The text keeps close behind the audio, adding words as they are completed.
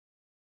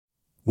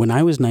When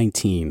I was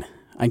 19,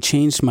 I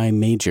changed my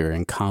major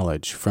in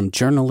college from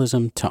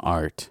journalism to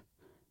art.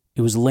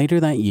 It was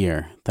later that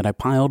year that I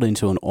piled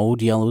into an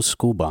old yellow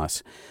school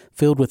bus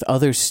filled with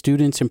other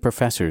students and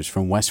professors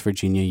from West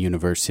Virginia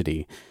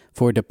University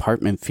for a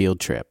department field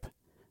trip.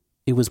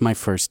 It was my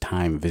first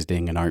time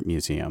visiting an art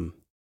museum.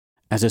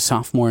 As a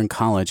sophomore in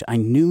college, I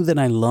knew that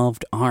I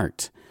loved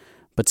art,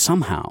 but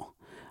somehow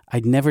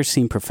I'd never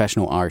seen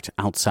professional art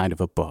outside of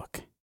a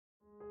book.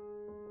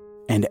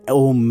 And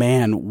oh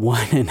man,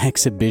 what an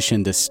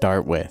exhibition to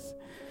start with.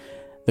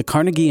 The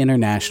Carnegie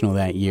International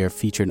that year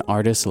featured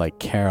artists like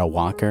Kara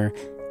Walker,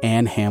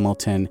 Anne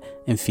Hamilton,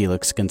 and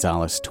Felix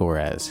Gonzalez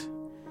Torres.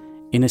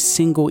 In a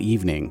single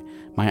evening,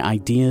 my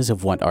ideas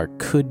of what art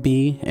could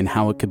be and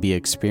how it could be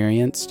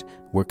experienced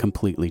were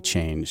completely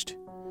changed.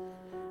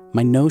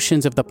 My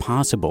notions of the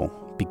possible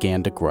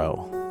began to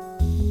grow.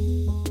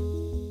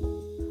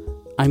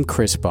 I'm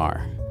Chris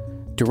Barr,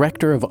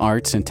 Director of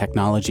Arts and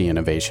Technology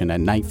Innovation at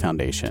Knight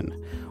Foundation,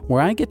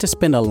 where I get to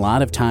spend a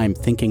lot of time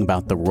thinking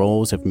about the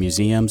roles of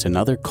museums and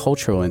other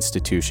cultural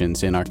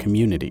institutions in our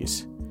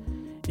communities.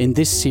 In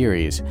this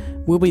series,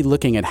 we'll be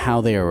looking at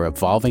how they are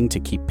evolving to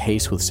keep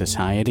pace with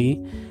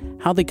society,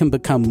 how they can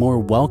become more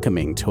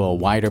welcoming to a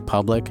wider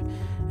public,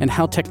 and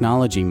how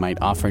technology might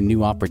offer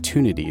new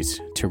opportunities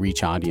to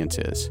reach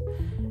audiences.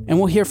 And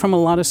we'll hear from a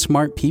lot of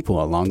smart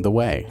people along the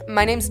way.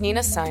 My name's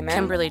Nina Simon.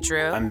 Kimberly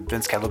Drew. I'm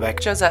Vince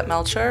Kettlebeck. Josette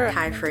Melcher.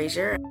 Hi,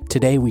 Fraser.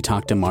 Today we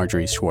talked to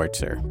Marjorie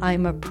Schwartzer.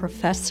 I'm a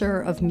professor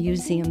of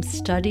museum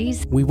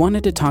studies. We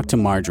wanted to talk to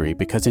Marjorie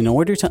because in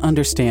order to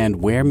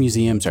understand where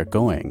museums are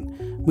going,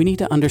 we need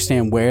to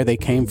understand where they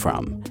came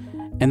from.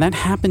 And that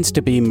happens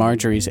to be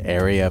Marjorie's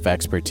area of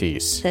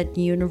expertise. At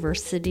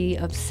University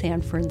of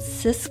San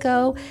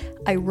Francisco,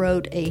 I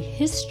wrote a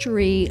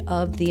history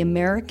of the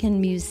American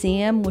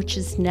Museum, which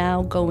is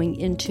now going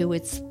into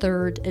its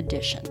third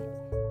edition.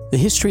 The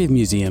history of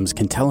museums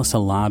can tell us a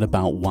lot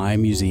about why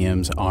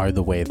museums are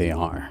the way they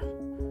are.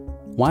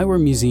 Why were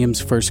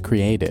museums first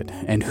created,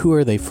 and who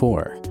are they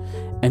for?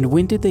 And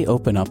when did they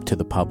open up to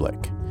the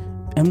public?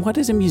 And what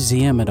is a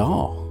museum at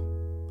all?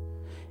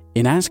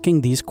 In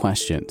asking these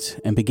questions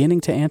and beginning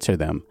to answer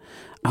them,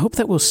 I hope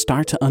that we'll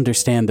start to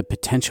understand the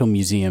potential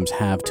museums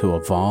have to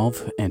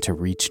evolve and to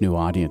reach new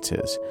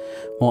audiences,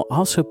 while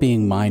also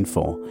being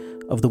mindful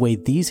of the way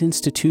these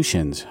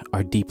institutions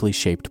are deeply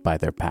shaped by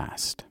their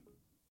past.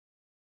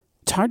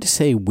 It's hard to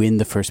say when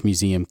the first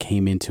museum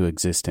came into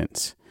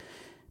existence.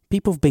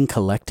 People have been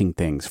collecting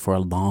things for a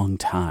long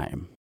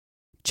time.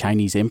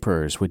 Chinese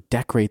emperors would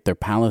decorate their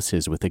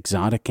palaces with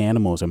exotic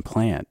animals and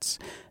plants.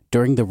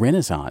 During the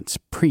Renaissance,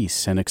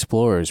 priests and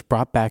explorers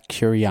brought back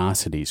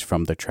curiosities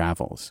from their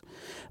travels.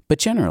 But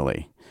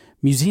generally,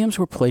 museums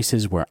were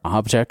places where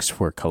objects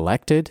were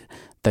collected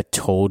that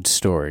told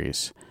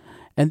stories.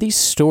 And these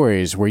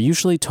stories were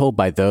usually told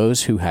by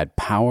those who had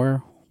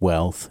power,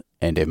 wealth,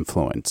 and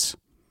influence.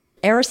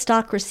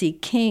 Aristocracy,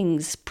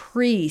 kings,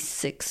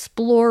 priests,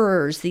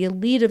 explorers, the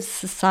elite of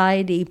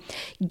society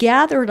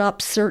gathered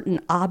up certain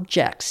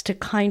objects to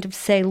kind of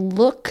say,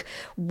 look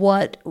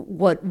what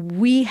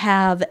we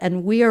have,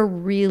 and we are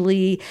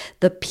really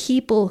the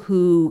people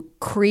who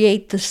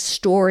create the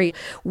story.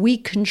 We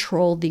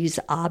control these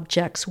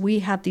objects. We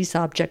have these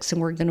objects,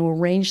 and we're going to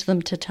arrange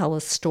them to tell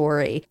a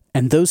story.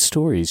 And those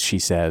stories, she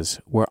says,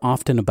 were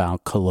often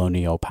about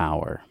colonial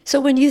power. So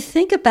when you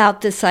think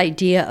about this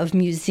idea of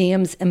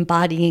museums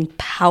embodying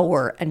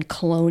power and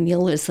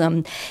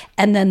colonialism,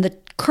 and then the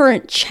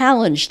current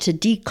challenge to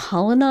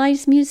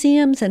decolonize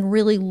museums and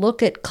really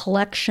look at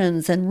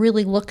collections and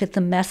really look at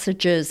the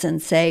messages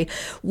and say,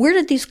 where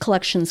did these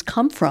collections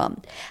come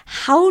from?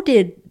 How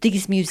did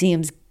these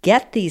museums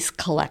get these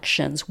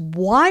collections?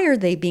 Why are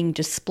they being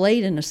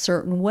displayed in a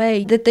certain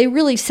way that they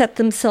really set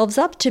themselves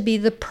up to be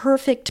the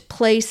perfect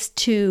place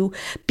to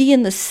be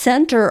in the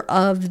center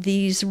of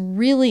these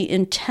really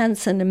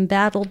intense and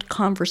embattled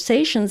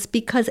conversations,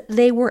 because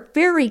they were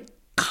very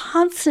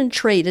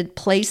concentrated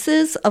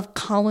places of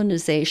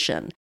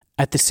colonization.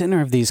 At the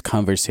center of these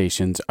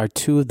conversations are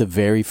two of the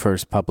very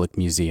first public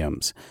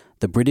museums,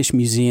 the British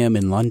Museum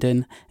in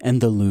London and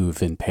the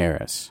Louvre in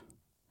Paris.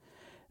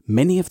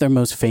 Many of their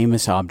most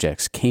famous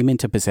objects came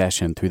into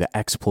possession through the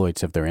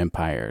exploits of their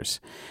empires.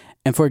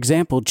 And for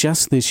example,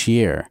 just this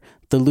year,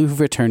 the Louvre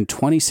returned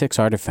 26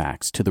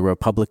 artifacts to the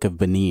Republic of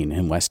Benin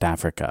in West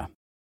Africa.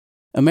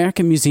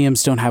 American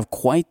museums don't have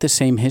quite the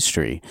same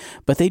history,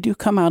 but they do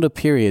come out of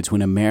periods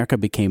when America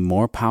became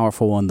more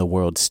powerful on the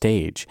world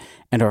stage,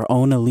 and our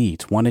own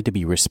elite wanted to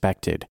be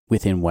respected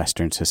within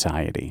Western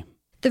society.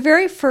 The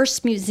very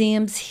first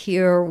museums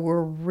here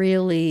were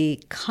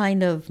really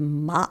kind of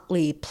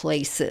motley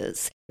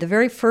places. The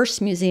very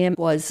first museum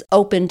was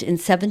opened in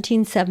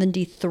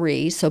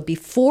 1773, so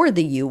before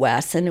the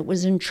U.S., and it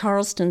was in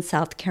Charleston,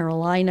 South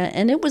Carolina,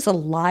 and it was a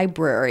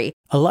library.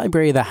 A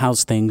library that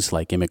housed things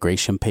like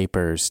immigration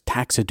papers,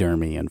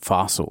 taxidermy, and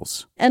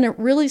fossils. And it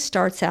really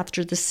starts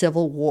after the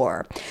Civil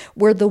War,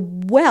 where the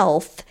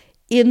wealth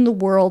in the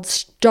world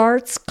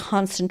starts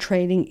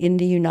concentrating in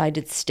the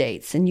United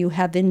States. And you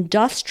have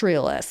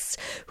industrialists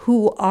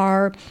who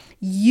are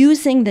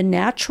using the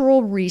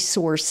natural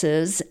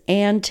resources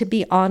and, to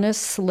be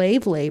honest,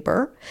 slave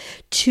labor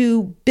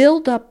to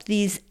build up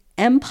these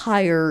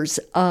empires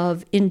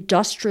of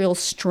industrial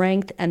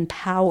strength and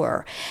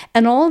power.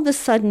 And all of a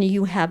sudden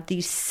you have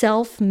these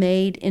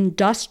self-made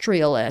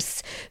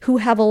industrialists who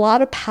have a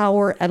lot of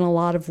power and a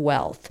lot of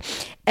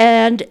wealth.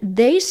 And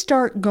they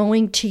start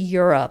going to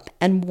Europe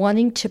and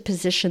wanting to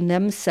position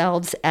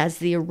themselves as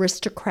the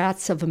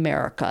aristocrats of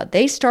America.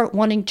 They start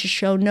wanting to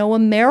show, no,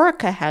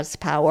 America has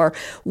power.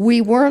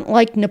 We weren't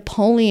like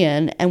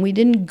Napoleon, and we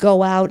didn't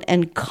go out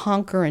and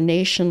conquer a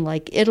nation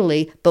like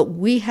Italy, but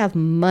we have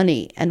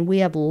money, and we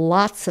have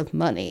lots of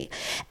money.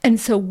 And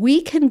so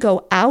we can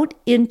go out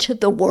into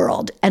the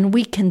world and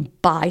we can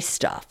buy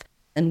stuff.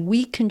 And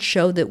we can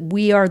show that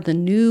we are the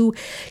new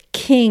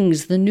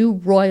kings, the new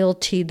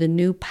royalty, the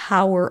new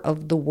power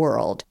of the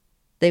world.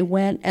 They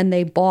went and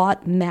they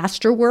bought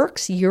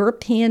masterworks,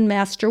 European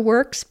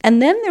masterworks. And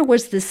then there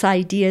was this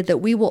idea that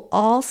we will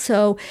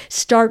also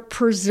start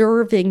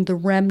preserving the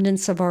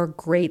remnants of our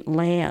great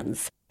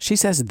lands. She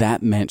says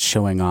that meant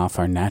showing off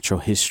our natural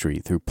history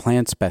through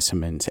plant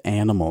specimens,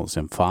 animals,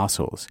 and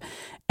fossils.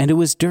 And it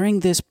was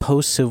during this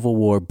post-Civil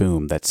War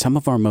boom that some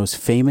of our most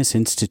famous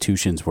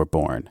institutions were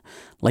born,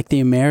 like the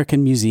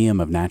American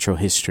Museum of Natural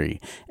History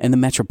and the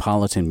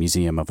Metropolitan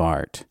Museum of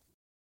Art.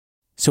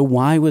 So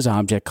why was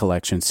object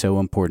collection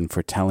so important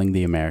for telling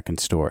the American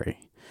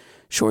story?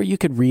 Sure, you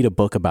could read a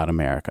book about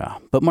America,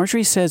 but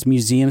Marjorie says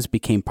museums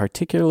became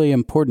particularly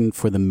important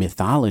for the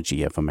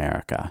mythology of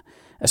America,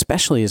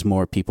 especially as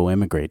more people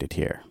immigrated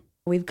here.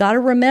 We've got to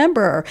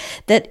remember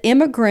that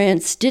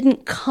immigrants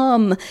didn't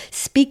come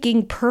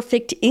speaking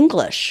perfect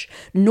English,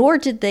 nor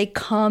did they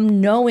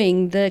come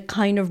knowing the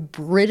kind of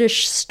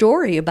British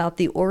story about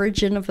the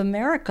origin of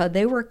America.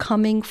 They were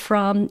coming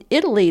from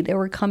Italy, they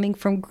were coming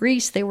from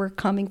Greece, they were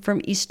coming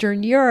from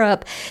Eastern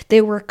Europe,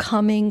 they were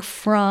coming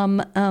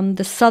from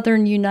the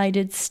southern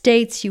United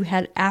States. You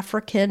had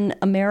African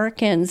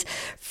Americans,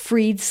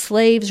 freed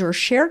slaves or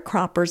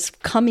sharecroppers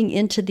coming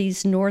into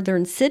these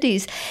northern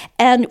cities,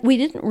 and we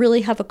didn't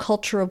really have a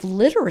culture of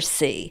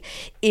literacy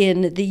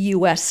in the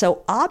U.S.,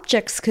 so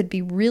objects could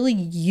be really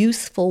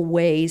useful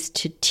ways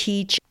to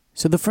teach.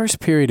 So the first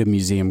period of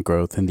museum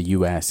growth in the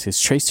U.S.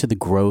 is traced to the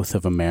growth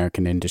of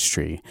American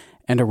industry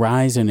and a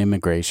rise in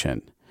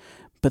immigration.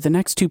 But the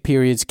next two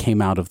periods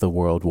came out of the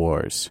World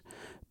Wars.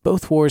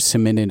 Both wars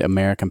cemented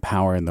American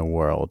power in the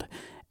world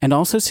and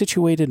also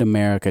situated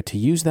America to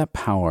use that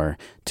power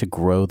to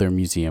grow their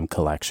museum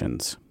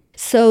collections.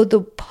 So the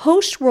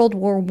post-World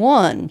War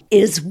I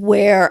is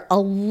where a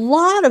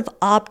lot of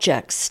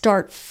objects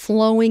start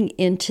flowing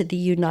into the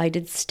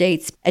United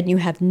States, and you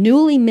have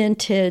newly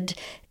minted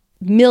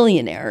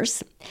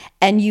millionaires,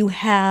 and you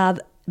have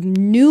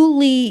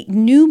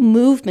new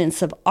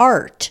movements of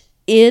art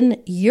in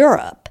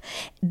Europe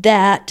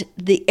that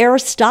the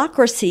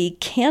aristocracy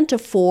can't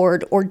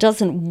afford or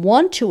doesn't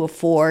want to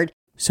afford.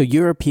 So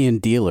European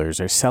dealers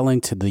are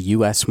selling to the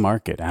U.S.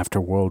 market after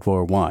World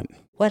War I.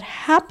 What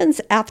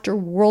happens after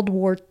World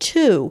War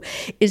II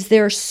is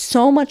there's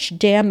so much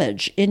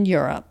damage in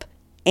Europe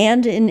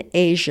and in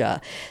Asia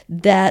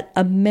that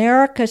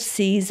America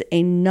sees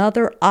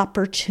another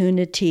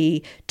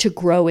opportunity to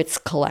grow its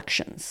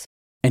collections.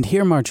 And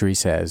here, Marjorie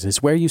says,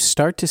 is where you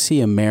start to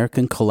see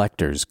American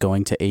collectors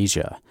going to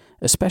Asia,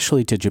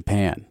 especially to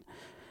Japan.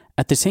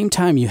 At the same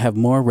time, you have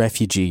more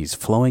refugees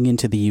flowing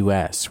into the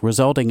U.S.,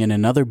 resulting in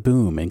another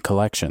boom in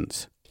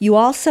collections. You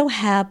also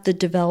have the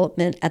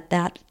development at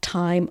that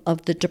time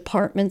of the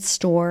department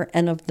store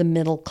and of the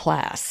middle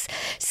class.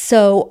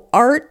 So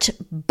art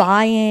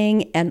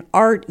buying and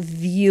art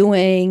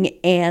viewing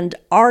and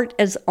art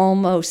as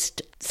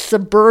almost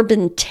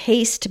suburban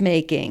taste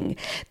making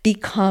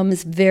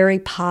becomes very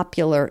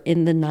popular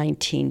in the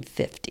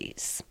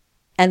 1950s.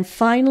 And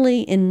finally,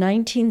 in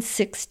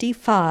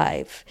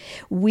 1965,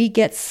 we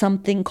get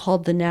something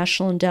called the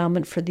National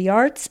Endowment for the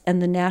Arts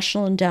and the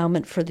National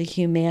Endowment for the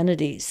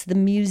Humanities. The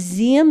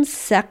museum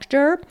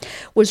sector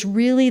was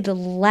really the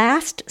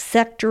last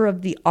sector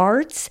of the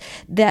arts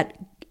that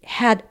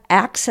had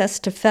access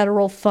to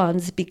federal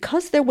funds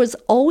because there was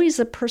always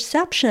a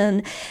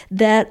perception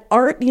that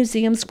art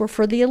museums were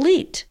for the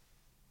elite.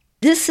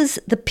 This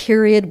is the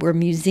period where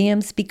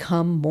museums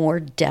become more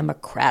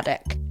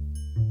democratic.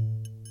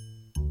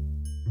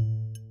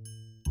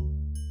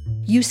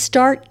 You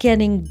start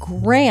getting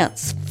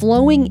grants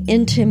flowing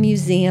into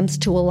museums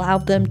to allow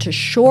them to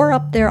shore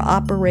up their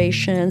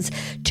operations,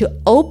 to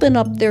open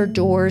up their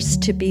doors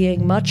to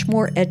being much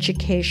more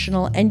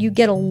educational, and you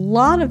get a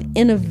lot of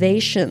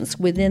innovations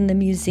within the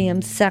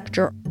museum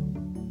sector.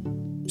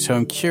 So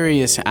I'm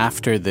curious,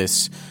 after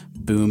this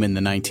boom in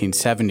the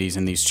 1970s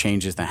and these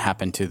changes that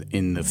happened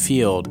in the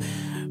field,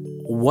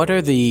 what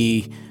are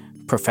the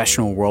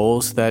professional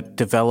roles that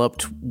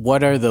developed?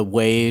 What are the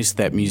ways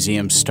that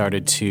museums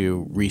started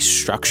to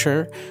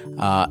restructure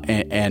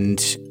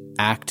and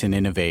act and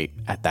innovate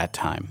at that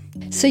time?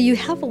 So you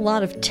have a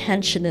lot of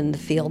tension in the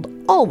field,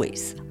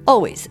 always.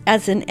 Always,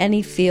 as in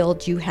any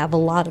field, you have a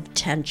lot of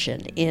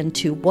tension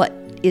into what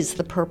is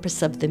the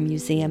purpose of the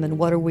museum and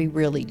what are we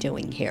really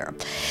doing here.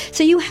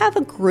 So you have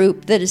a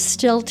group that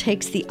still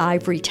takes the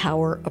ivory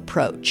tower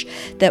approach,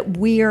 that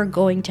we are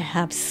going to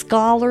have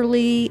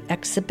scholarly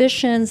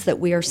exhibitions, that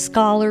we are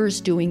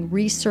scholars doing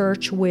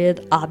research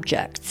with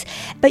objects.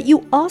 But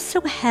you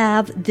also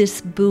have this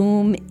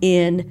boom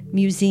in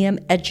museum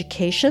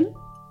education.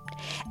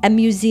 And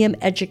museum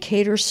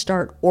educators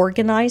start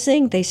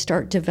organizing, they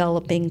start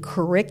developing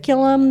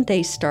curriculum,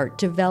 they start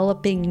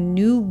developing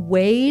new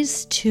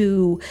ways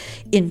to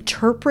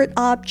interpret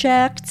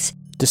objects.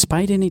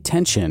 Despite any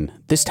tension,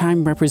 this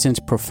time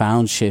represents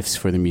profound shifts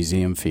for the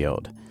museum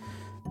field.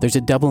 There's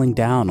a doubling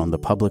down on the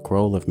public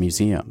role of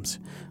museums.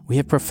 We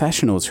have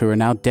professionals who are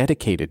now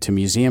dedicated to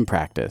museum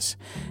practice,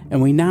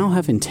 and we now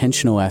have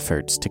intentional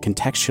efforts to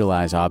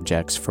contextualize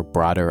objects for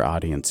broader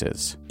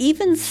audiences.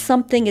 Even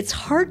something, it's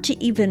hard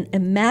to even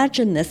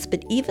imagine this,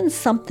 but even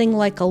something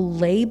like a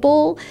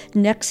label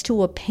next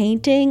to a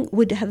painting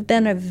would have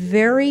been a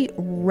very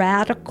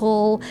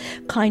radical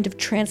kind of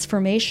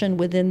transformation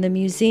within the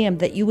museum,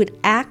 that you would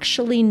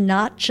actually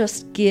not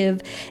just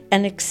give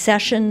an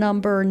accession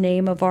number,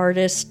 name of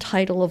artist,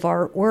 title of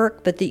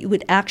artwork, but that you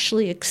would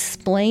actually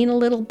explain a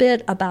little bit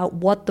about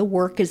what the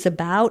work is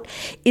about,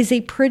 is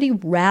a pretty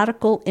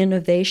radical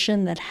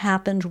innovation that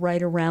happened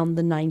right around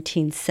the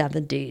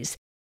 1970s.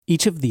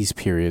 Each of these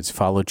periods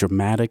followed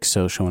dramatic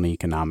social and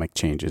economic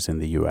changes in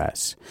the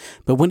U.S.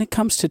 But when it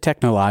comes to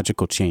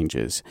technological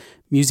changes,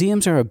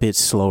 museums are a bit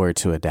slower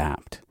to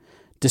adapt.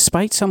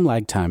 Despite some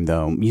lag time,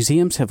 though,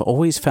 museums have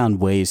always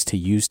found ways to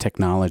use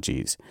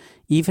technologies,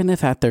 even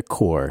if at their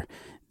core,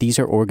 these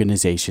are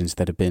organizations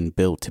that have been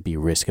built to be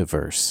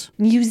risk-averse.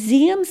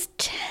 Museums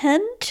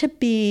tend to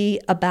be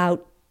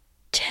about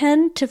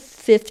 10 to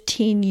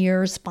 15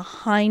 years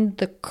behind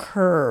the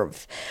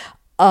curve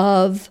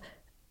of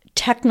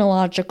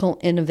technological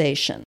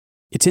innovation.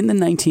 It's in the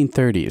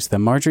 1930s that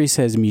Marjorie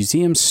says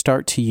museums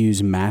start to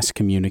use mass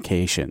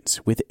communications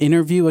with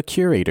Interview a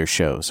Curator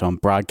shows on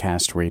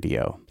broadcast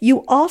radio.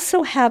 You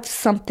also have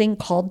something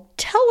called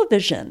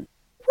television.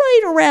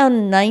 Right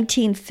around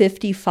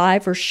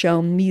 1955 or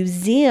so,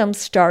 museums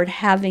start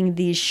having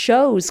these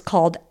shows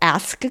called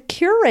Ask a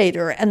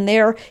Curator, and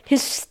they're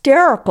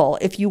hysterical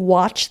if you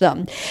watch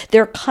them.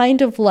 They're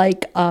kind of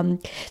like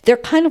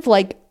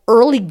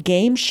early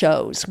game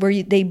shows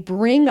where they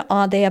bring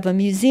on, they have a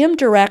museum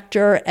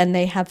director and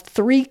they have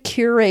 3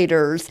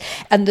 curators,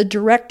 and the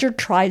director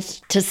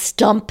tries to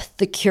stump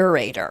the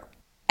curator.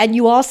 And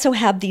you also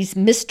have these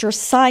Mr.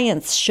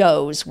 Science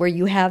shows where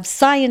you have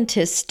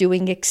scientists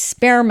doing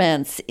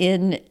experiments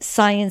in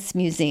science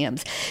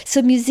museums.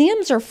 So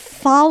museums are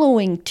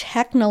following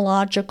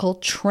technological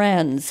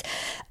trends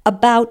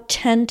about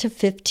 10 to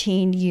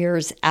 15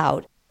 years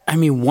out. I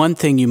mean, one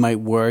thing you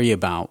might worry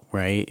about,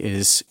 right,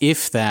 is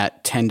if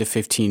that 10 to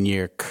 15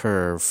 year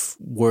curve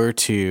were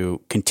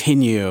to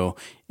continue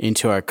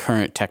into our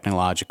current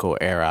technological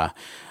era,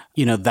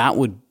 that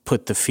would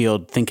put the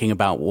field thinking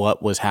about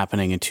what was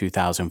happening in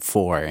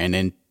 2004. And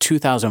in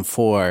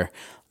 2004,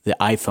 the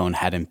iPhone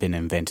hadn't been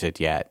invented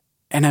yet.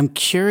 And I'm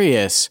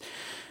curious,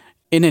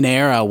 in an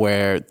era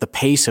where the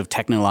pace of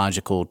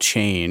technological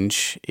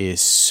change is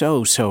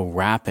so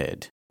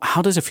rapid,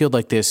 how does a field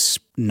like this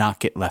not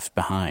get left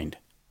behind?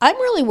 I'm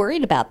really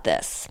worried about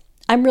this.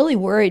 I'm really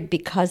worried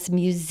because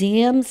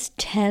museums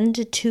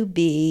tend to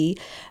be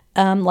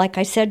like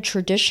I said,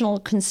 traditional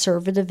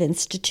conservative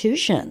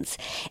institutions.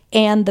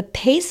 And the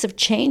pace of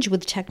change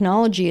with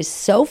technology is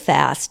so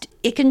fast,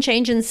 it can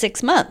change in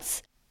 6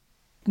 months.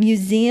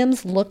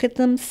 Museums look at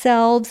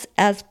themselves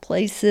as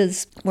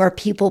places where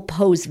people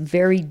pose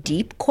very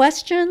deep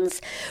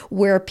questions,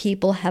 where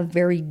people have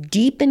very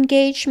deep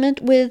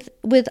engagement with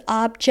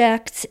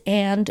objects,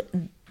 and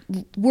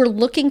we're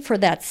looking for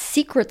that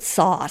secret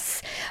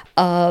sauce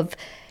of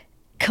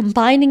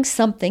combining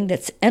something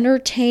that's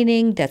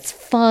entertaining, that's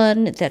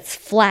fun, that's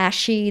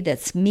flashy,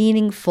 that's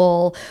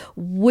meaningful,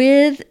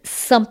 with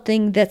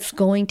something that's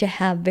going to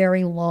have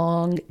very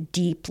long,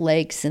 deep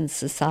legs in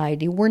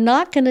society. We're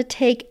not going to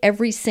take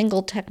every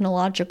single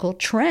technological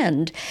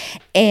trend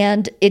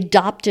and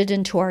adopt it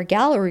into our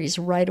galleries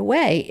right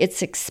away.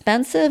 It's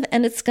expensive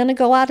and it's going to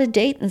go out of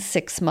date in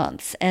 6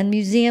 months. And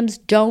museums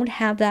don't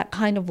have that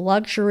kind of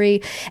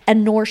luxury,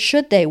 and nor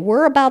should they.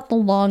 We're about the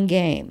long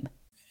game.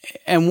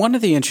 And one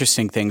of the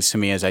interesting things to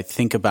me as I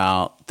think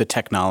about the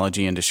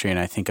technology industry and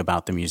I think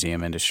about the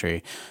museum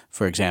industry,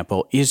 for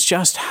example, is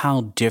just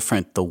how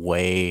different the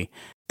way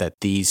that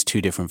these two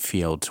different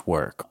fields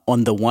work.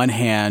 On the one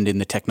hand, in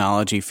the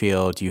technology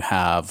field, you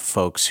have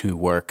folks who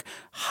work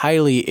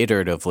highly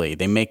iteratively.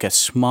 They make a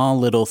small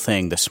little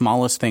thing, the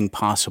smallest thing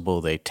possible.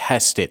 They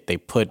test it. They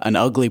put an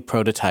ugly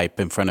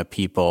prototype in front of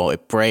people.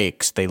 It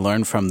breaks. They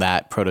learn from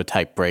that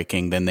prototype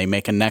breaking. Then they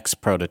make a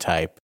next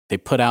prototype. They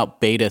put out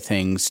beta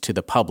things to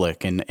the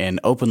public and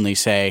openly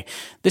say,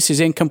 this is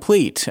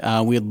incomplete.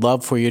 We'd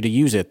love for you to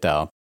use it,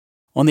 though.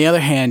 On the other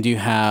hand, you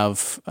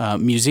have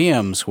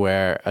museums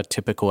where a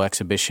typical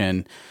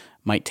exhibition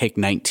might take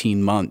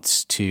 19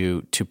 months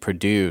to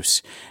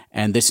produce.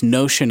 And this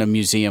notion of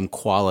museum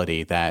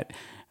quality, that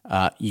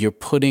you're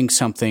putting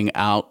something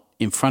out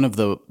in front of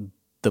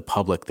the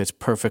public that's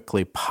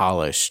perfectly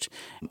polished.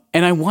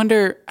 And I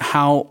wonder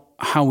how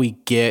we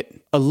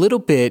get a little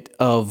bit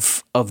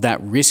of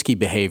that risky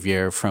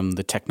behavior from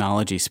the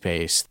technology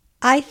space.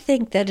 I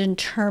think that in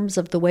terms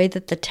of the way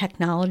that the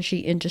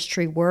technology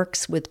industry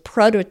works with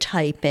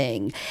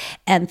prototyping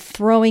and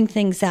throwing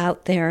things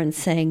out there and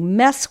saying,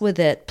 mess with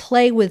it,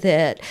 play with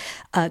it,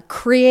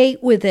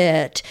 create with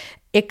it,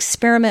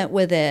 experiment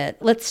with it,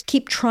 let's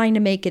keep trying to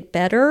make it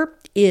better,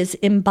 is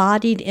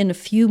embodied in a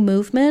few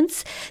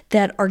movements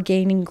that are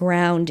gaining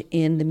ground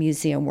in the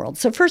museum world.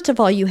 So first of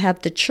all, you have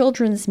the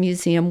children's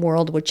museum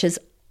world, which has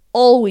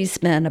always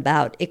been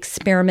about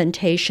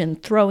experimentation,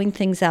 throwing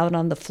things out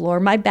on the floor.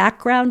 My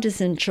background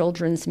is in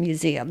children's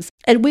museums,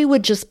 and we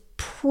would just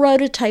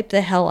prototype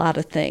the hell out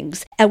of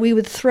things, and we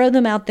would throw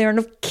them out there,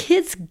 and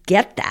kids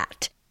get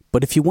that.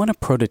 But if you want a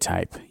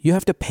prototype, you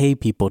have to pay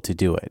people to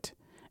do it.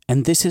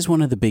 And this is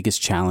one of the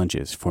biggest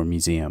challenges for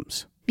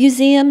museums.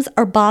 Museums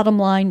are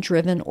bottom-line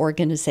driven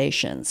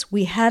organizations.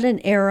 We had an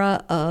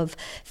era of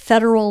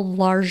federal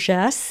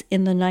largesse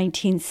in the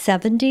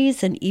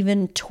 1970s and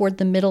even toward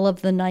the middle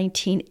of the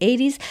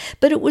 1980s,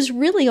 but it was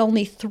really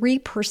only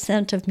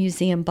 3% of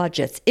museum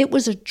budgets. It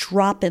was a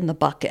drop in the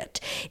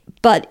bucket,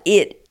 but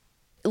it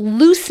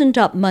loosened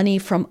up money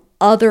from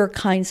other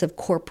kinds of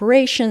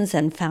corporations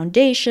and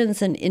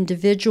foundations and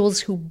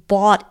individuals who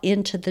bought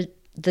into the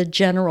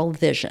general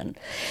vision.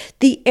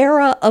 The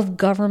era of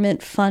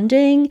government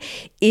funding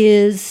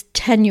is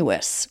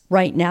tenuous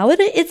right now.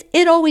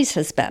 It always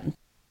has been.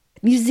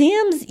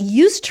 Museums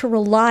used to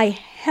rely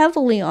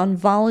heavily on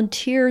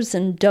volunteers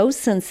and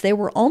docents. They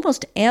were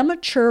almost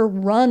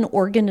amateur-run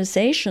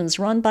organizations,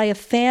 run by a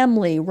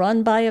family,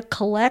 run by a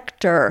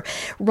collector,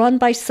 run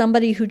by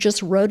somebody who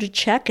just wrote a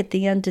check at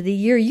the end of the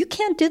year. You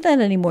can't do that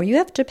anymore. You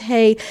have to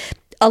pay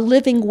a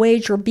living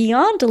wage or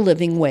beyond a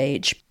living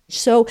wage.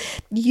 So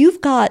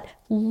you've got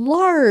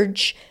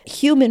large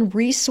human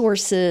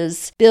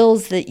resources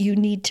bills that you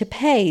need to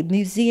pay.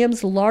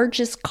 Museums'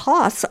 largest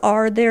costs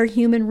are their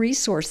human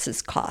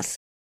resources costs.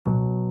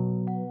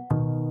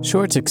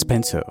 Sure, it's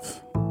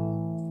expensive.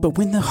 But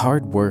when the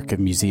hard work of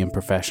museum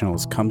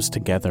professionals comes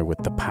together with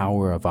the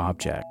power of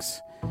objects,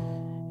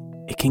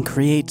 it can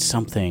create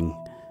something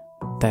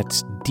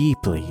that's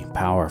deeply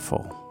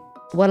powerful.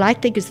 What I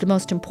think is the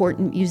most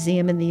important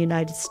museum in the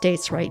United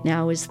States right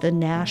now is the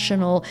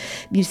National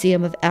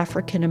Museum of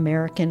African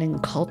American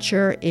and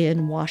Culture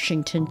in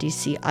Washington,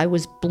 D.C. I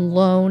was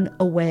blown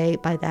away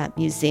by that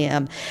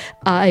museum.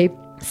 I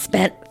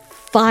spent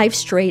 5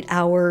 straight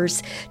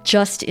hours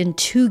just in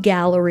 2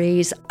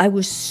 galleries. I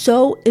was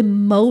so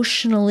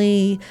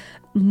emotionally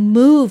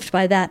moved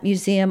by that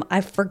museum.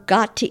 I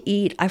forgot to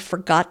eat. I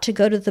forgot to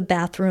go to the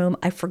bathroom.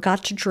 I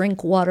forgot to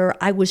drink water.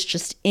 I was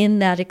just in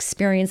that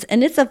experience.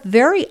 And it's a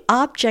very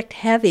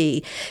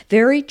object-heavy,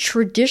 very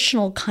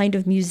traditional kind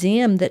of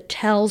museum that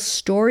tells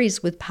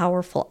stories with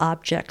powerful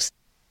objects.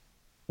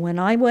 When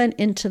I went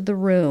into the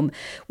room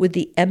with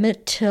the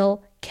Emmett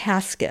Till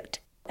casket,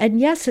 and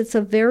yes, it's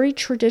a very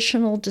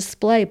traditional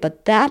display,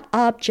 but that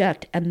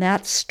object and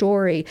that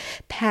story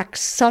packs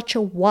such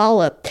a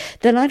wallop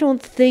that I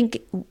don't think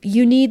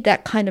you need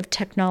that kind of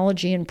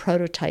technology and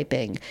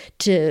prototyping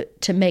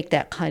to make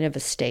that kind of a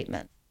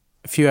statement.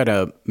 If you had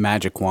a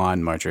magic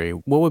wand, Marjorie,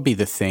 what would be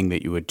the thing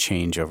that you would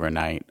change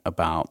overnight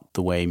about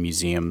the way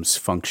museums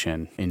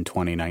function in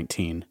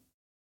 2019?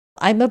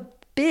 I'm a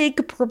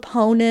big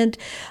proponent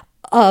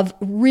of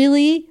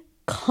really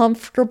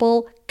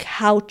comfortable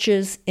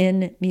couches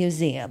in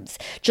museums,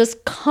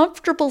 just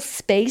comfortable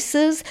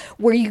spaces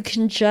where you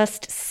can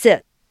just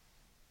sit.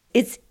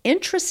 It's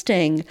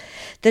interesting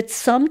that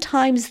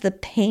sometimes the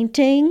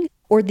painting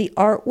or the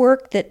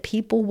artwork that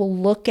people will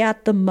look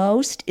at the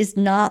most is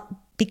not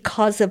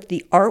because of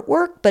the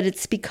artwork, but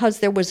it's because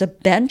there was a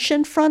bench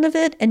in front of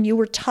it and you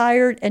were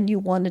tired and you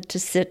wanted to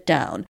sit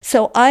down.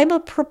 So I'm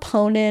a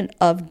proponent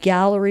of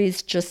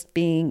galleries just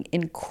being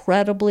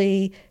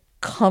incredibly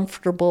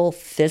comfortable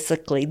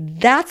physically.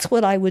 That's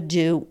what I would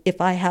do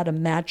if I had a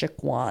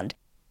magic wand.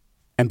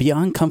 And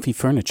beyond comfy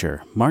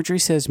furniture, Marjorie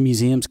says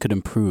museums could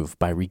improve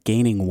by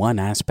regaining one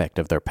aspect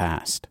of their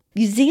past.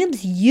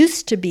 Museums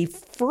used to be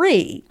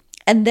free,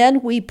 and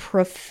then we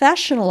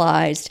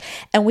professionalized,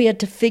 and we had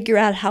to figure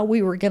out how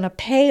we were going to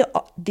pay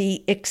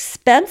the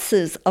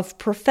expenses of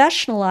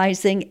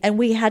professionalizing, and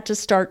we had to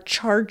start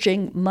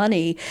charging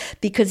money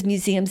because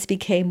museums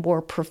became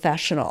more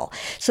professional.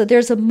 So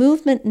there's a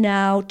movement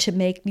now to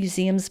make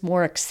museums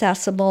more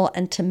accessible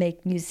and to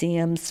make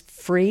museums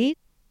free.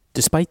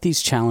 Despite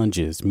these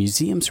challenges,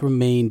 museums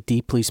remain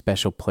deeply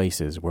special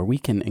places where we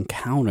can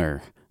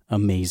encounter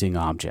amazing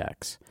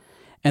objects,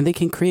 and they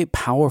can create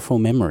powerful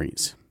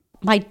memories.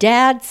 My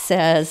dad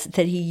says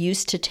that he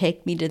used to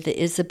take me to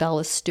the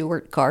Isabella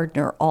Stewart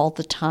Gardner all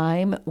the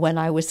time when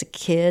I was a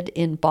kid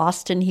in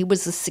Boston. He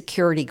was a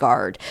security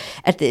guard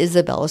at the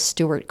Isabella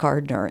Stewart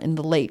Gardner in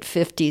the late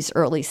 50s,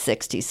 early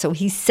 60s. So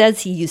he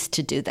says he used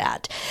to do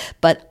that.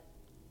 But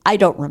I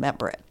don't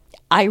remember it.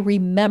 I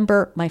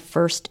remember my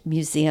first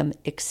museum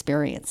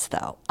experience,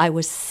 though. I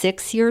was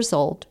 6 years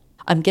old.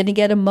 I'm going to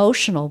get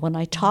emotional when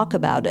I talk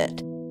about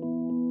it.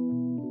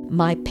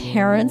 My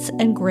parents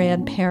and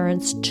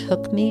grandparents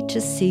took me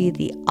to see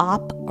the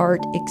op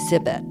art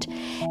exhibit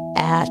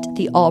at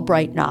the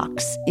Albright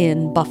Knox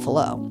in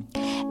Buffalo.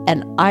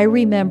 And I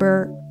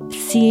remember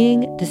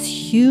seeing this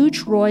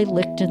huge Roy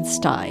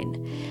Lichtenstein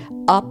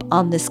up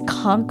on this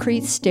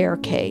concrete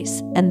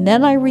staircase. And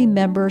then I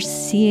remember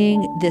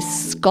seeing this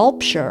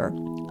sculpture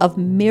of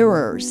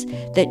mirrors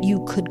that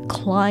you could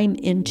climb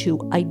into.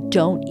 I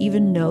don't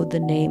even know the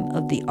name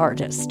of the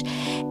artist.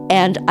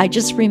 And I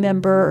just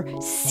remember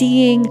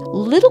seeing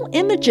little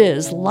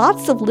images,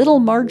 lots of little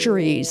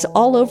Marjories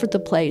all over the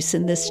place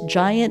in this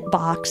giant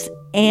box.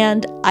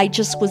 And I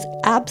just was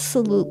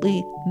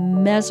absolutely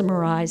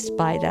mesmerized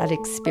by that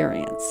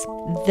experience.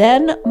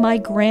 Then my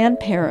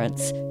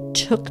grandparents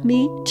took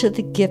me to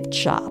the gift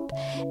shop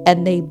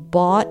and they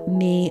bought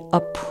me a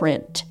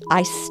print.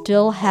 I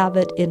still have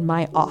it in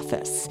my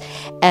office.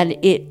 And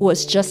it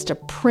was just a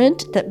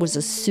print that was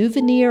a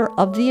souvenir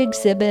of the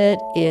exhibit.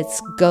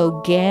 It's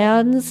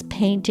Gauguin's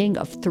painting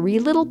of 3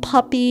 little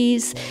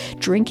puppies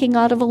drinking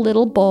out of a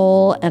little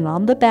bowl. And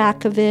on the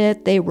back of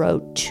it, they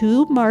wrote,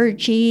 "To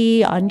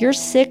Margie, on your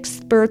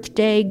 6th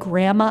birthday,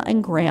 Grandma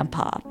and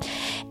Grandpa."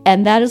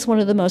 And that is one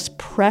of the most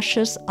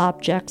precious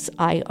objects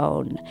I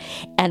own.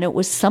 And it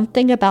was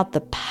something about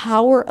the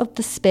power of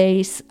the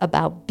space,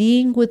 about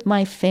being with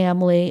my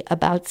family,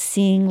 about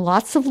seeing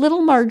lots of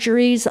little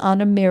Marjories on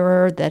a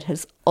mirror that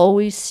has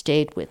always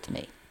stayed with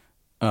me.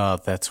 Oh,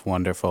 that's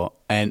wonderful.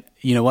 And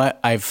you know what?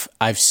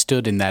 I've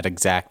stood in that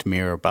exact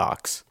mirror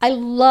box. I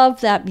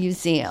love that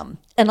museum.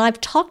 And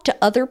I've talked to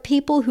other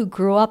people who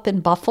grew up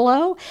in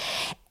Buffalo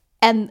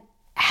and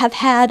have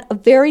had a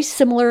very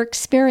similar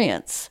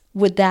experience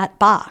with that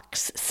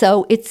box.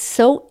 So it's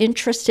so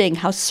interesting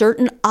how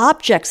certain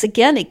objects,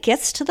 again, it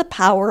gets to the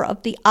power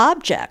of the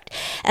object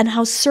and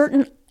how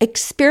certain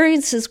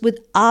experiences with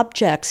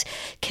objects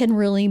can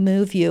really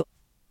move you.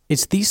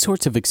 It's these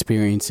sorts of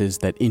experiences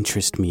that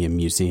interest me in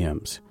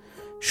museums.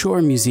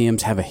 Sure,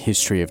 museums have a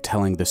history of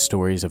telling the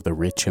stories of the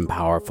rich and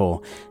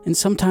powerful, and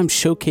sometimes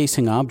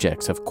showcasing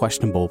objects of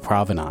questionable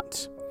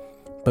provenance.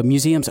 But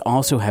museums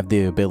also have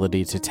the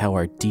ability to tell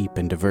our deep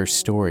and diverse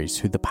stories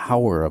through the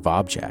power of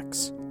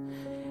objects.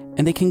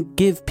 And they can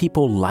give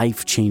people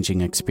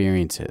life-changing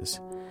experiences,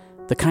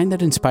 the kind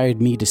that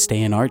inspired me to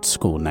stay in art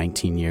school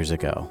 19 years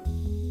ago.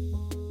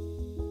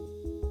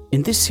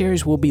 In this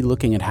series, we'll be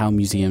looking at how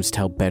museums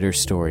tell better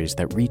stories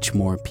that reach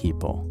more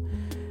people.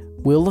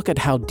 We'll look at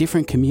how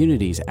different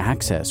communities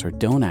access or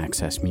don't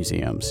access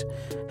museums,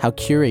 how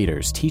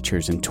curators,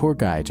 teachers, and tour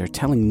guides are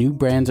telling new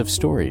brands of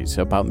stories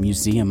about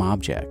museum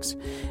objects,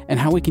 and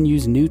how we can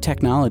use new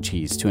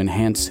technologies to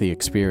enhance the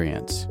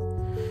experience.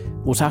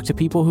 We'll talk to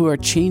people who are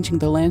changing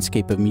the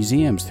landscape of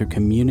museums through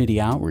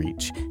community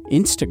outreach,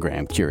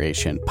 Instagram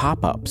curation,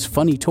 pop-ups,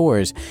 funny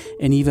tours,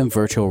 and even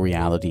virtual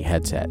reality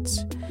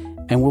headsets.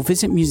 And we'll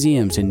visit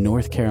museums in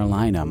North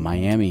Carolina,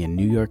 Miami, and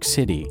New York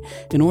City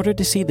in order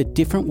to see the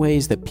different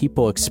ways that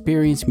people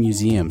experience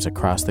museums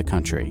across the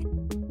country.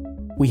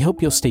 We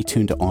hope you'll stay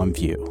tuned to On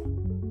View.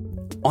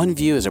 On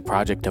View is a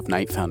project of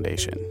Knight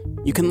Foundation.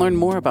 You can learn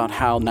more about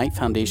how Knight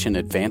Foundation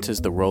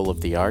advances the role of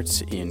the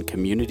arts in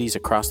communities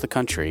across the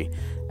country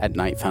at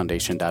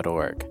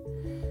knightfoundation.org.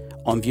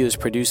 On View is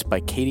produced by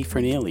Katie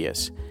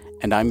Fernelius,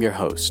 and I'm your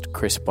host,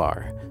 Chris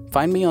Barr.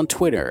 Find me on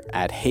Twitter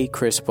at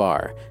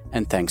HeyChrisBarr,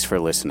 and thanks for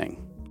listening.